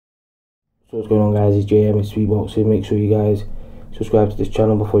So what's going on, guys? It's JM, it's speakboxing. Make sure you guys subscribe to this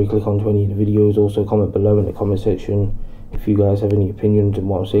channel before you click onto any of the videos. Also comment below in the comment section if you guys have any opinions on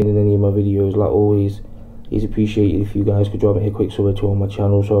what I'm saying in any of my videos. Like always, it's appreciated if you guys could drop me a quick sub or two on my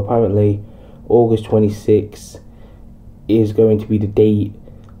channel. So apparently August 26th is going to be the date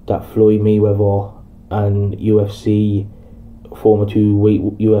that Floyd Mayweather and UFC former two-weight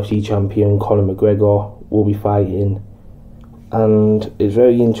UFC champion Conor McGregor will be fighting. And it's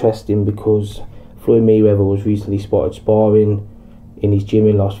very interesting because Floyd Mayweather was recently spotted sparring in his gym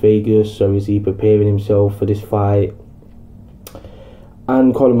in Las Vegas. So is he preparing himself for this fight?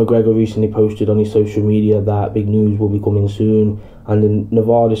 And Conor McGregor recently posted on his social media that big news will be coming soon. And the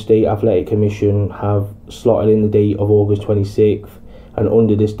Nevada State Athletic Commission have slotted in the date of August 26th. And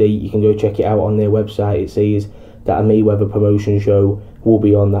under this date, you can go check it out on their website. It says that a Mayweather promotion show will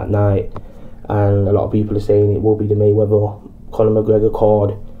be on that night. And a lot of people are saying it will be the Mayweather Conor McGregor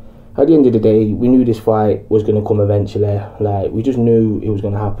card. At the end of the day, we knew this fight was going to come eventually. Like, we just knew it was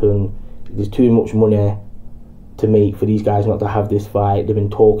going to happen. There's too much money to make for these guys not to have this fight. They've been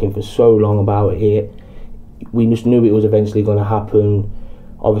talking for so long about it. We just knew it was eventually going to happen.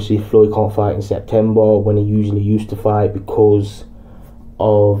 Obviously, Floyd can't fight in September when he usually used to fight because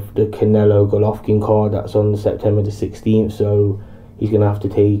of the Canelo Golovkin card that's on September the 16th. So he's going to have to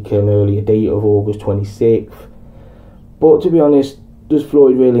take an earlier date of August 26th. But to be honest, does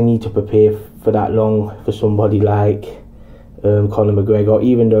Floyd really need to prepare for that long for somebody like Conor McGregor,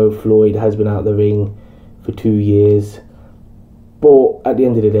 even though Floyd has been out the ring for 2 years? But at the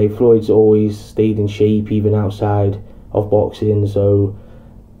end of the day, Floyd's always stayed in shape even outside of boxing, so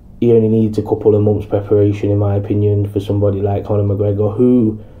he only needs a couple of months preparation, in my opinion, for somebody like Conor McGregor,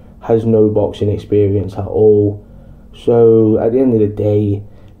 who has no boxing experience at all. So at the end of the day,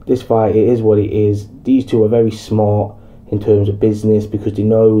 this fight, it is what it is. These two are very smart in terms of business because they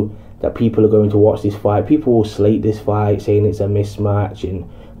know that people are going to watch this fight. People will slate this fight saying it's a mismatch and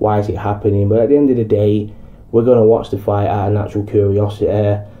why is it happening, but at the end of the day, we're going to watch the fight out of natural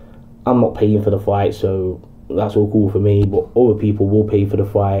curiosity. I'm not paying for the fight, so that's all cool for me, but other people will pay for the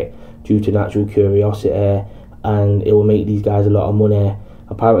fight due to natural curiosity, and it will make these guys a lot of money.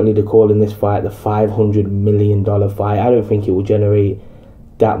 Apparently they're calling this fight the $500 million fight. I don't think it will generate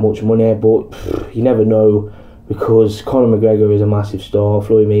that much money, but you never know, because Conor McGregor is a massive star,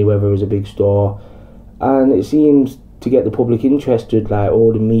 Floyd Mayweather is a big star, and it seems to get the public interested. Like,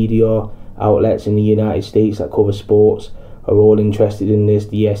 all the media outlets in the United States that cover sports are all interested in this,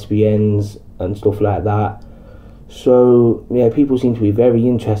 the ESPNs and stuff like that. So yeah, people seem to be very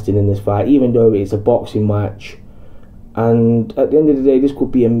interested in this fight, even though it's a boxing match. And at the end of the day, this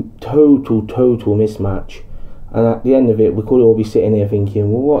could be a total mismatch. And at the end of it, we could all be sitting here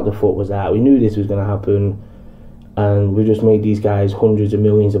thinking, well, what the fuck was that? We knew this was going to happen, and we just made these guys hundreds of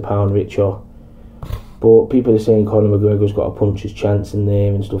millions of pounds richer. But people are saying Conor McGregor's got a puncher's chance in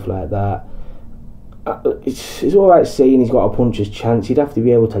there and stuff like that. It's alright saying he's got a puncher's chance. He'd have to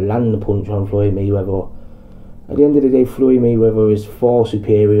be able to land the punch on Floyd Mayweather. At the end of the day, Floyd Mayweather is far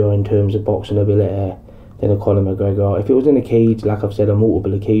superior in terms of boxing ability than a Conor McGregor. If it was in a cage, like I've said on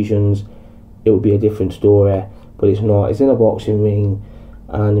multiple occasions, it would be a different story. But it's not. It's in a boxing ring.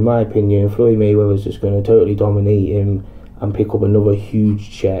 And in my opinion, Floyd Mayweather's just going to totally dominate him and pick up another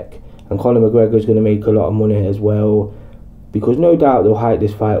huge check. And Conor McGregor's going to make a lot of money as well, because no doubt they'll hype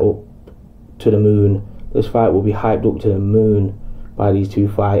this fight up to the moon. This fight will be hyped up to the moon by these two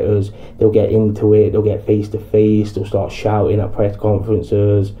fighters. They'll get into it, they'll get face to face, they'll start shouting at press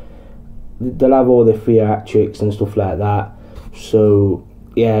conferences, they'll have all the theatrics and stuff like that. So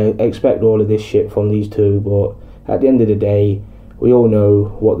yeah, expect all of this shit from these two. But at the end of the day, we all know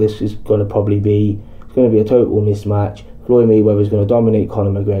what this is going to probably be. It's going to be a total mismatch. Floyd Mayweather is going to dominate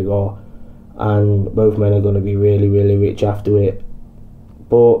Conor McGregor, and both men are going to be really rich after it.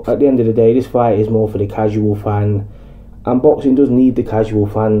 But at the end of the day, this fight is more for the casual fan, and boxing does need the casual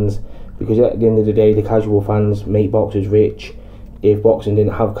fans, because at the end of the day, the casual fans make boxers rich. If boxing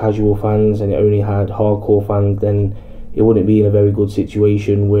didn't have casual fans and it only had hardcore fans, then it wouldn't be in a very good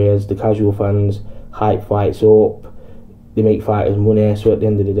situation. Whereas the casual fans hype fights up, they make fighters money. So at the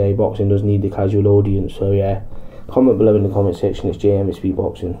end of the day, boxing does need the casual audience. So yeah, comment below in the comment section. It's JM, it's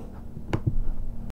speakboxing.